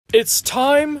It's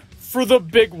time for the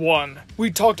big one. We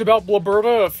talked about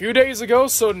Blubberta a few days ago,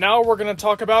 so now we're gonna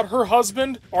talk about her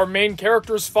husband, our main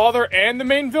character's father, and the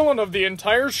main villain of the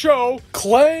entire show,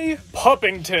 Clay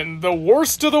Puppington. The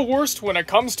worst of the worst when it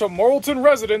comes to Moralton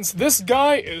residents. This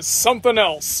guy is something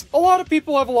else. A lot of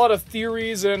people have a lot of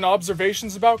theories and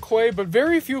observations about Clay, but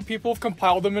very few people have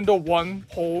compiled them into one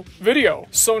whole video.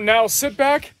 So now sit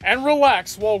back and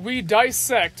relax while we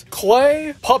dissect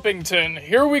Clay Puppington.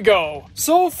 Here we go.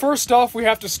 So first off, we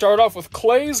have to start off with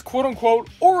Clay's quote-unquote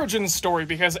origin story,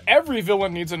 because every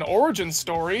villain needs an origin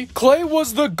story. Clay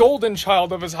was the golden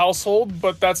child of his household,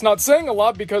 but that's not saying a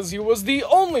lot because he was the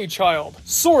only child.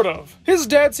 Sort of. His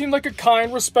dad seemed like a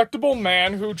kind, respectable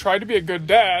man who tried to be a good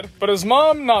dad, but his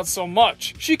mom, not so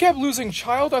much. She kept losing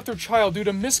child after child due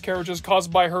to miscarriages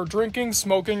caused by her drinking,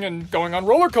 smoking, and going on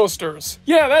roller coasters.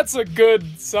 Yeah, that's a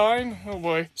good sign. Oh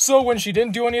boy. So when she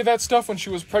didn't do any of that stuff when she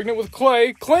was pregnant with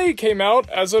Clay, Clay came out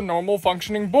as a normal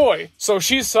functioning boy. So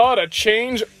she saw to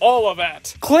change all of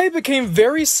that. Clay became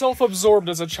very self-absorbed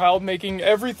as a child, making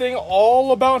everything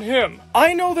all about him.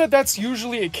 I know that that's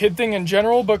usually a kid thing in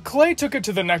general, but Clay took it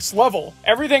to the next level.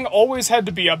 Everything always had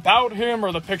to be about him,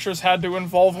 or the pictures had to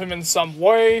involve him in some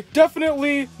way.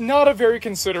 Definitely not a very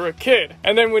considerate kid.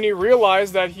 And then when he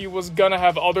realized that he was gonna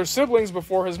have other siblings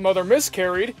before his mother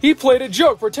miscarried, he played a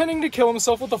joke, pretending to kill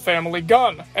himself with a family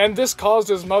gun. And this caused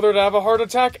his mother to have a heart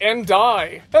attack and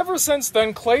die. Ever since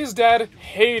then, Clay's dad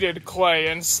hated Clay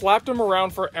and slapped him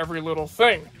around for every little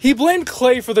thing. He blamed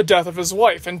Clay for the death of his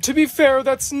wife, and to be fair,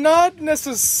 that's not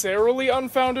necessarily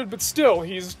unfounded, but still,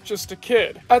 he's just a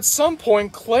kid. At some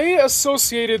point, Clay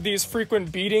associated these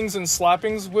frequent beatings and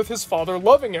slappings with his father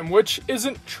loving him, which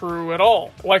isn't true at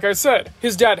all. Like I said,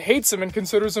 his dad hates him and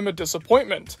considers him a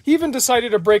disappointment. He even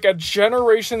decided to break a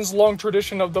generations-long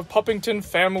tradition of the Puppington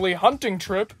family hunting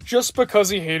trip just because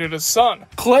he hated his son.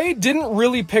 Clay didn't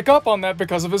really pick up on that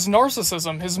because of his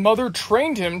narcissism. His mother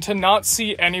trained him to not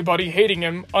see anybody hating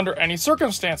him under any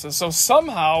circumstances, so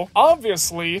somehow,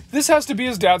 obviously, this has to be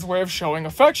his dad's way of showing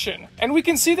affection. And we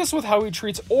can see this with how he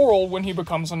treats Orel when he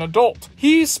becomes an adult.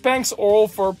 He spanks Orel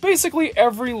for basically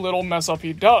every little mess up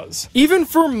he does, even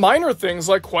for minor things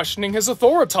like questioning his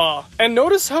authority. And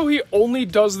notice how he only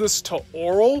does this to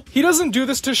Orel? He doesn't do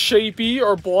this to Shapey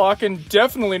or Block, and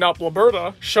definitely not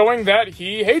Blubberta, showing that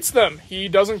he hates them. He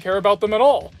doesn't care about them at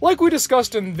all. Like we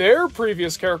discussed in their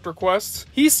previous character quests,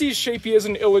 he sees Shapey as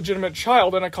an illegitimate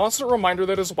child and a constant reminder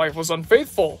that his wife was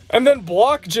unfaithful. And then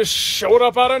Block just showed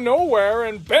up out of nowhere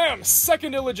and bam,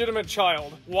 second illegitimate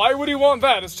child. Why would he want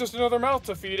that? It's just another mouth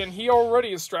to feed and he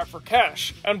already is strapped for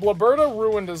cash. And Blubberta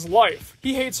ruined his life.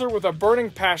 He hates her with a burning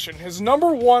passion, his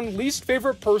number one least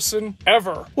favorite person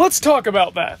ever. Let's talk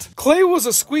about that. Clay was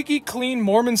a squeaky clean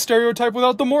Mormon stereotype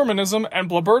without the Mormonism, and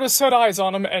Blubberta set eyes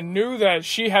on him and knew that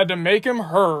she had to make him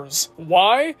hers.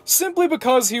 Why? Simply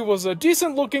because he was a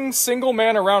decent looking single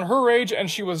man around her age and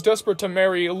she was desperate to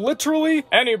marry literally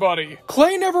anybody.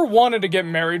 Clay never wanted to get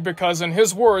married because, in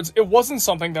his words, it wasn't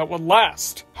something that would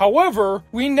last. However,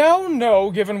 we now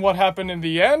know, given what happened in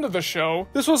the end of the show,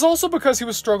 this was also because he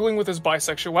was struggling with his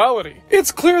bisexuality.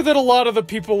 It's clear that a lot of the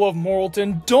people of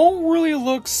Moralton don't really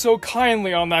look so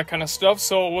kindly on that kind of stuff,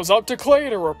 so it was up to Clay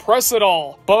to repress it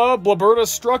all. But Blubberta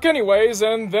struck anyways,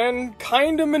 and then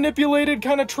kinda manipulated,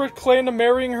 kinda tricked Clay into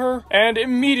marrying her, and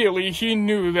immediately he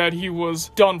knew that he was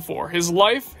done for. His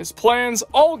life, his plans,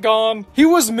 all gone. He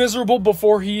was miserable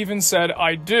before he even said,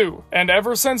 "I do." And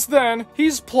ever since then,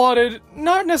 he's plotted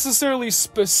not necessarily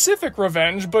specific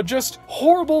revenge, but just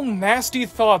horrible, nasty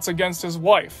thoughts against his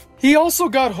wife. He also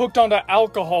got hooked onto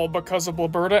alcohol because of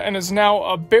Blubberta and is now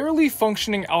a barely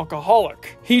functioning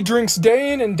alcoholic. He drinks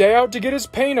day in and day out to get his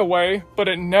pain away, but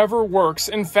it never works.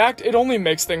 In fact, it only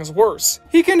makes things worse.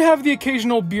 He can have the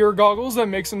occasional beer goggles that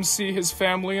makes him see his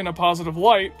family in a positive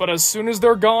light, but as soon as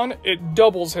they're gone, it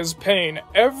doubles his pain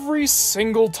every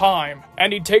single time.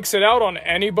 And he takes it out on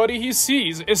anybody he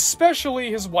sees,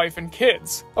 especially his wife and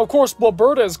kids. Of course,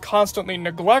 Blubberta is constantly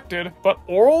neglected, but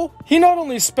Orel? He not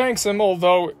only spanks him,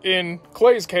 although in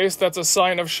Clay's case, that's a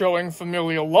sign of showing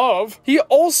familial love. He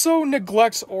also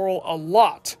neglects Orel a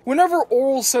lot. Whenever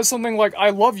Orel says something like, "I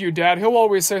love you, Dad," he'll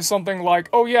always say something like,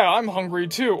 "Oh yeah, I'm hungry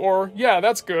too," or "Yeah,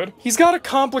 that's good." He's got a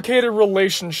complicated a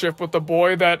relationship with the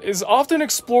boy that is often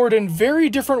explored in very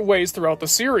different ways throughout the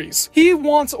series. He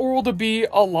wants Orel to be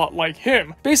a lot like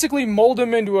him, basically mold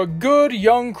him into a good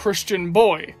young Christian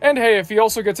boy. And hey, if he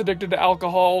also gets addicted to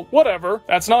alcohol, whatever,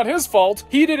 that's not his fault.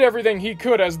 He did everything he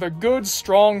could as the good,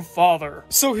 strong father.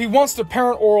 So he wants to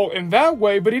parent Orel in that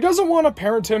way, but he doesn't want to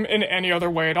parent him in any other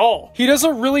way at all. He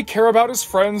doesn't really care about his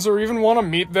friends or even want to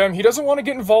meet them. He doesn't want to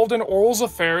get involved in Orel's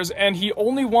affairs, and he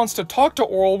only wants to talk to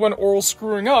Orel when Orel's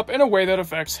screwing up in a way that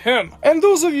affects him. And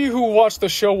those of you who watch the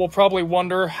show will probably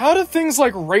wonder, how do things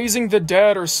like raising the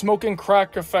dead or smoking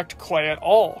crack affect Clay at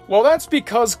all? Well, that's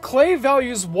because Clay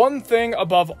values one thing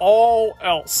above all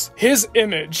else: his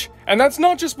image. And that's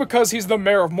not just because he's the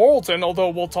mayor of Moralton, although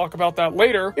we'll talk about that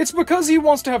later. It's because he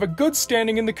wants to have a good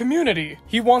standing in the community.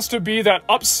 He wants to be that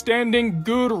upstanding,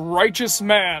 good, righteous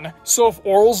man. So if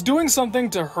Orel's doing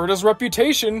something to hurt his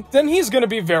reputation, then he's gonna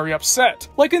be very upset.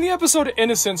 Like in the episode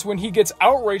Innocence, when he gets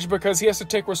outraged because he has to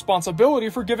take responsibility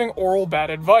for giving Orel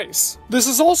bad advice. This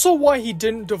is also why he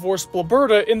didn't divorce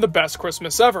Blabberta in The Best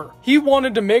Christmas Ever. He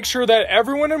wanted to make sure that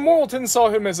everyone in Moralton saw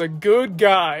him as a good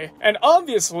guy. And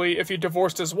obviously, if he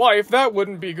divorced his wife, that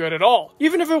wouldn't be good at all,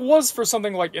 even if it was for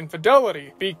something like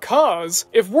infidelity, because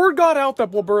if word got out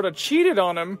that Blabberta cheated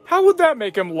on him, how would that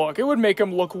make him look? It would make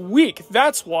him look weak,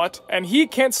 that's what, and he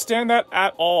can't stand that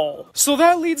at all. So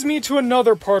that leads me to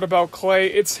another part about Clay.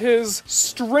 It's his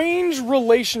strange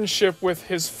relationship with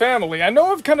his family. I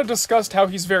know I've kind of discussed how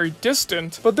he's very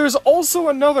distant, but there's also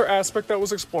another aspect that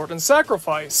was explored in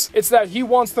Sacrifice. It's that he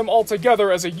wants them all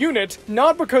together as a unit,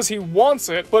 not because he wants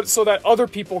it, but so that other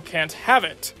people can't have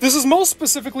it. This is most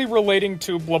specifically relating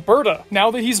to Blabberta.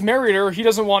 Now that he's married her, he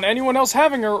doesn't want anyone else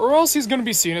having her, or else he's gonna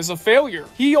be seen as a failure.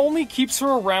 He only keeps her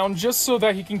around just so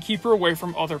that he can keep her away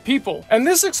from other people. And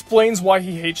this explains why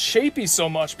he hates Shapey so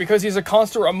much, because he's a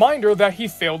constant reminder that he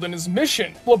failed in his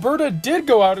mission. Blabberta did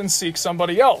go out and seek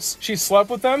somebody else. She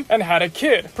slept with them and had a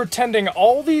kid, pretending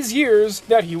all these years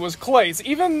that he was Clay's,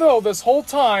 even though this whole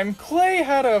time, Clay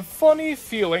had a funny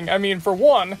feeling. I mean, for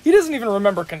one, he doesn't even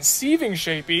remember conceiving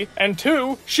Shapey, and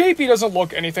two, Shapey doesn't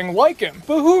look anything like him.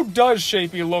 But who does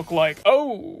Shapey look like?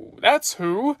 Oh, that's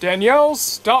who. Danielle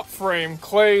Stopframe,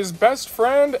 Clay's best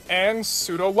friend and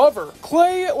pseudo-lover.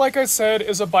 Clay, like I said,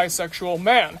 is a bisexual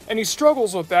man, and he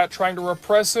struggles with that, trying to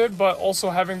repress it, but also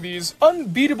having these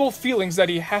unbeatable feelings that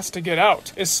he has to get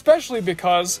out, especially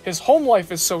because his home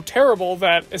life is so terrible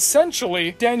that,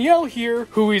 essentially, Danielle here,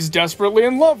 who he's desperately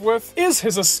in love with, is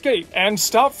his escape, and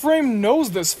Stopframe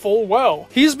knows this full well.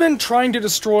 He's been trying to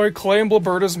destroy Clay and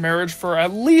Blabberta's marriage for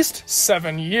at least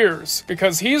 7 years,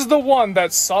 because he's the one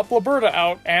that sought Blabberta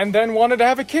out and then wanted to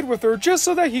have a kid with her just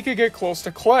so that he could get close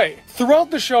to Clay. Throughout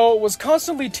the show, it was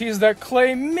constantly teased that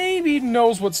Clay maybe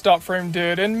knows what Stopframe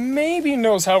did and maybe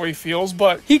knows how he feels,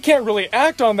 but he can't really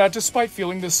act on that despite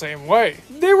feeling the same way.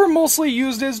 They were mostly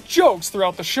used as jokes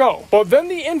throughout the show. But then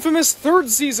the infamous 3rd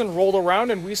season rolled around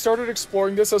and we started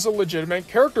exploring this as a legitimate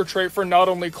character trait for not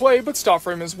only Clay, but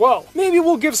Stopframe as well. Maybe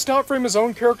we'll give Stopframe his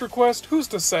own character quest, who's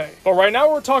to say? But right now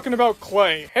we're talking about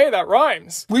Clay. Hey, that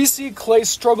rhymes. We see Clay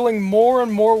struggling more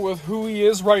and more with who he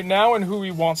is right now and who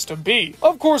he wants to be.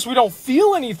 Of course, we don't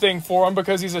feel anything for him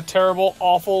because he's a terrible,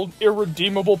 awful,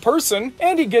 irredeemable person,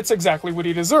 and he gets exactly what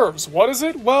he deserves. What is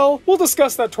it? Well, we'll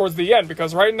discuss that towards the end,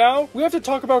 because right now, we have to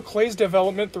talk about Clay's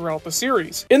development throughout the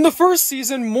series. In the 1st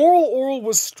season, Moral Orel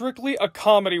was strictly a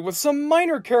comedy with some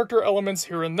minor character elements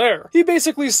here and there. He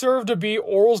basically served to be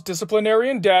Orel's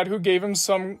disciplinarian dad who gave him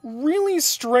some really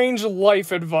strange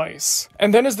life advice.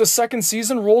 And then as the 2nd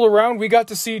season rolled around, we got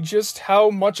to see just how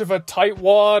much of a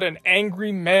tightwad, an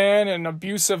angry man, and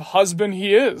abusive husband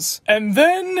he is. And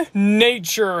then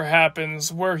nature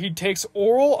happens, where he takes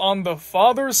Orel on the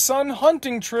father-son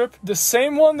hunting trip, the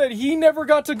same one that he never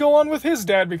got to go on with his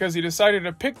dad because he decided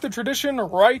to pick the tradition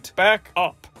right back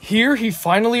up. Here, he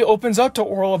finally opens up to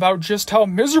Orel about just how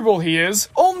miserable he is,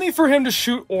 only for him to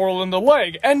shoot Orel in the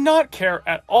leg and not care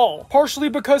at all. Partially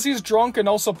because he's drunk and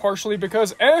also partially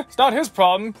because, it's not his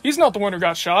problem. He's not the one who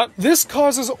got shot. This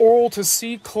causes Orel to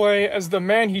see Clay as the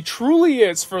man he truly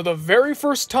is for the very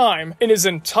first time in his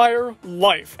entire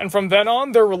life. And from then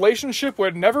on, their relationship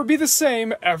would never be the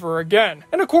same ever again.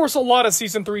 And of course, a lot of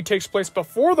season 3 takes place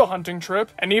before the hunting trip,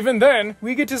 and even then,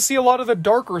 we get to see a lot of the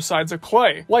darker sides of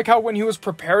Clay. Like how when he was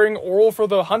preparing Orel for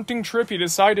the hunting trip, he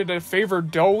decided to favor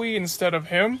Doey instead of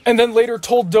him, and then later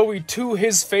told Doey to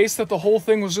his face that the whole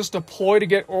thing was just a ploy to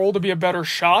get Orel to be a better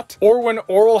shot. Or when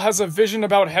Orel has a vision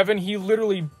about heaven, he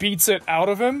literally beats it out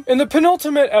of him. In the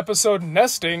penultimate episode,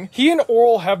 Nesting, he and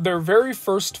Orel have their very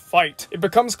first fight. It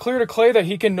becomes clear to Clay that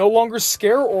he can no longer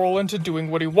scare Orel into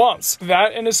doing what he wants.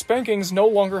 That and his spankings no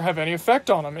longer have any effect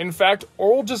on him. In fact,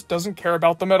 Orel just doesn't care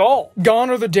about them at all. Gone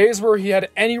are the days where he had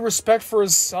any respect for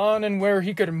his son and where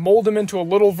he could mold him into a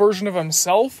little version of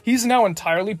himself. He's now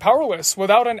entirely powerless,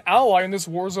 without an ally in this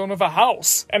war zone of a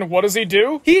house. And what does he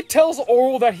do? He tells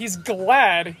Orel that he's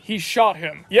glad he shot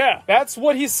him. Yeah, that's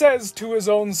what he says to his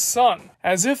own son.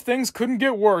 As if things couldn't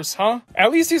get worse, huh?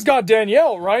 At least he's got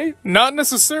Danielle, right? Not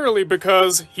necessarily,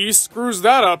 because he screws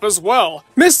that up as well.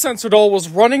 Miss Censordoll was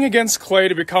running against Clay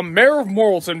to become mayor of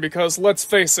Moralton because, let's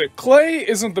face it, Clay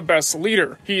isn't the best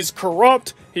leader. He's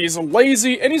corrupt, he's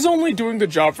lazy, and he's only doing the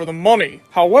job for the money.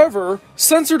 However,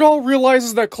 Censordoll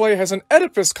realizes that Clay has an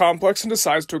Oedipus complex and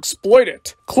decides to exploit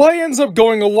it. Clay ends up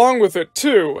going along with it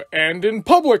too, and in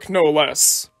public no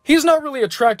less. He's not really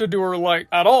attracted to her, like,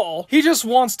 at all. He just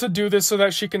wants to do this so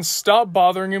that she can stop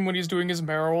bothering him when he's doing his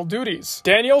mayoral duties.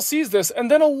 Danielle sees this, and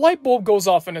then a light bulb goes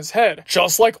off in his head.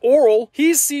 Just like Orel,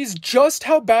 he sees just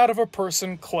how bad of a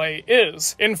person Clay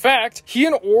is. In fact, he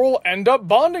and Orel end up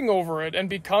bonding over it and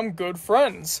become good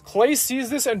friends. Clay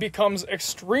sees this and becomes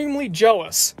extremely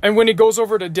jealous. And when he goes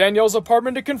over to Danielle's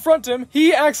apartment to confront him,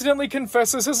 he accidentally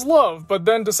confesses his love, but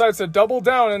then decides to double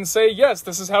down and say yes,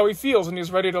 this is how he feels, and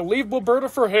he's ready to leave Blaberta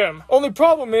for him. Only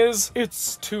problem is,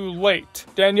 it's too late.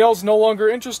 Danielle's no longer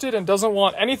interested and doesn't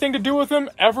want anything to do with him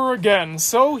ever again,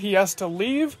 so he has to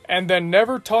leave and then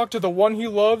never talk to the one he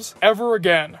loves ever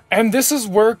again. And this is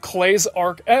where Clay's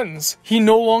arc ends. He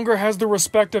no longer has the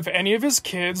respect of any of his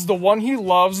kids, the one he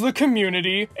loves, the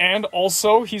community, and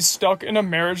also he's stuck in a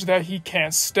marriage that he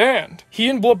can't stand. He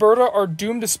and Blaberta are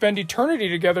doomed to spend eternity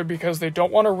together because they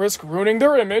don't want to risk ruining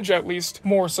their image, at least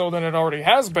more so than it already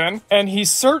has been, and he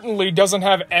certainly doesn't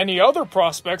have any other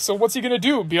prospects, so what's he gonna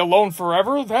do? Be alone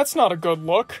forever? That's not a good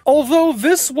look. Although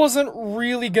this wasn't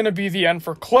really gonna be the end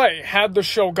for Clay. Had the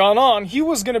show gone on, he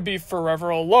was gonna be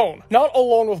forever alone. Not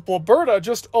alone with Blaberta,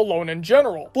 just alone in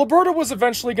general. Blaberta was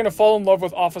eventually gonna fall in love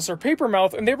with Officer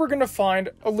Papermouth, and they were gonna find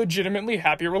a legitimately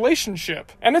happy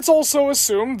relationship. And it's also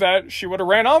assumed that she would have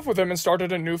ran off with him and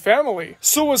started a new family.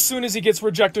 So as soon as he gets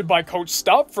rejected by Coach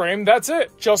Stopframe, that's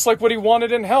it. Just like what he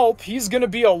wanted in Help, he's gonna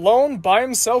be alone by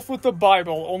himself with the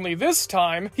Bible. Only this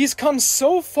time, he's come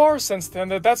so far since then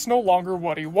that that's no longer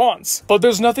what he wants. But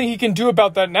there's nothing he can do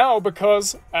about that now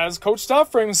because, as Coach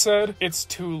Stopframe said, it's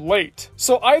too late.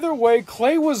 So either way,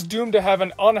 Clay was doomed to have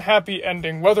an unhappy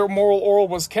ending, whether Moral Orel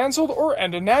was cancelled or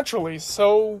ended naturally.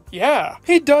 So yeah,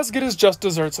 he does get his just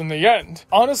desserts in the end.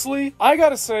 Honestly, I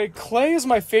gotta say, Clay is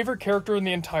my favorite character in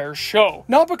the entire show.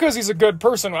 Not because he's a good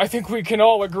person, I think we can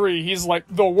all agree he's like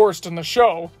the worst in the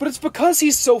show, but it's because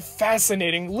he's so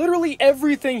fascinating. Literally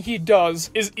everything he does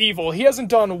is evil. He hasn't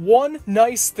done one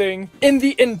nice thing in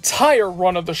the entire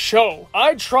run of the show.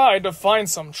 I tried to find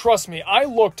some, trust me, I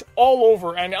looked all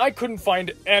over and I couldn't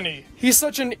find any. He's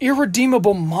such an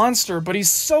irredeemable monster, but he's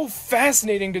so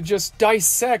fascinating to just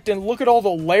dissect and look at all the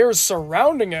layers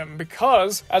surrounding him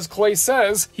because, as Clay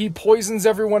says, he poisons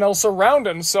everyone else around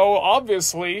him, so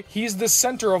obviously, he's the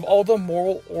center of all the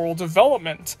Moral Orel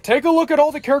development. Take a look at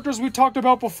all the characters we talked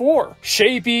about before.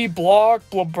 Shapey, Block,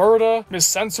 Blaberta,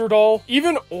 Miss Censordoll,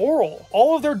 even Orel.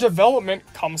 All of their development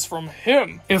comes from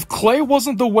him. If Clay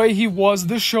wasn't the way he was,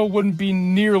 this show wouldn't be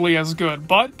nearly as good,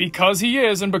 but because he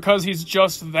is, and because he's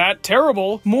just that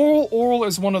terrible, Moral Orel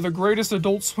is one of the greatest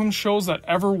Adult Swim shows that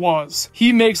ever was.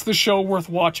 He makes the show worth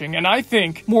watching, and I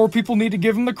think more people need to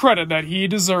give him the credit that he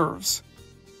deserves.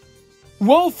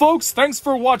 Well folks, thanks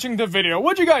for watching the video.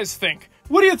 What'd you guys think?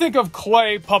 What do you think of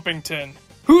Clay Puppington?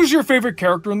 Who's your favorite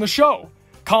character in the show?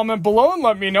 Comment below and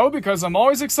let me know because I'm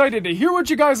always excited to hear what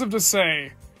you guys have to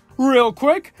say. Real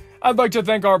quick, I'd like to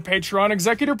thank our Patreon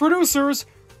executive producers,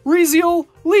 Reziel,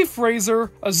 Lee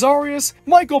Fraser, Azarius,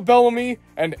 Michael Bellamy,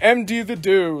 and MD the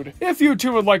Dude. If you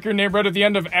too would like your name read at the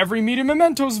end of every Media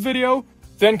Mementos video,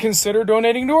 then consider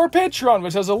donating to our Patreon,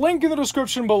 which has a link in the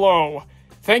description below.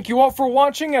 Thank you all for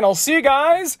watching, and I'll see you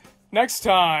guys next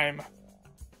time.